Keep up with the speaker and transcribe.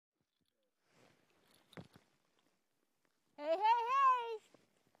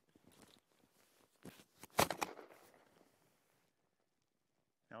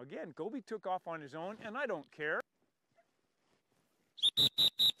Now again, Kobe took off on his own, and I don't care.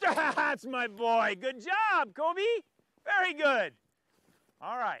 That's my boy. Good job, Kobe. Very good.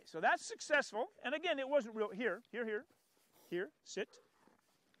 All right, so that's successful. And again, it wasn't real. Here, sit.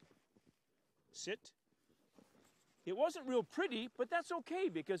 Sit. It wasn't real pretty, but that's okay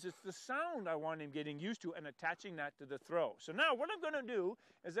because it's the sound I want him getting used to and attaching that to the throw. So now what I'm going to do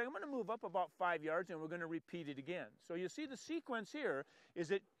is I'm going to move up about 5 yards and we're going to repeat it again. So you see the sequence here is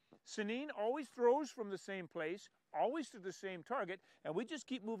that Sanine always throws from the same place, always to the same target, and we just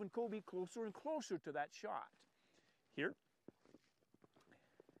keep moving Kobe closer and closer to that shot. Here.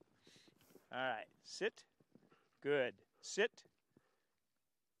 All right, sit. Good. Sit.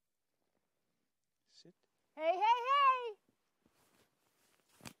 Sit. Hey, hey, hey!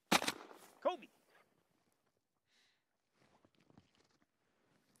 Kobe.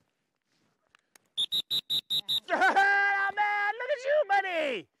 Oh, man, look at you,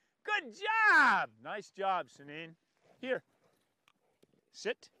 buddy. Good job. Nice job, Sanine. Here.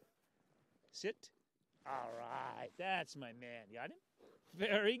 Sit. Sit. All right, that's my man. You got him?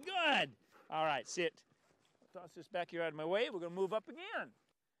 Very good. All right, sit. Toss this back here out of my way. We're going to move up again.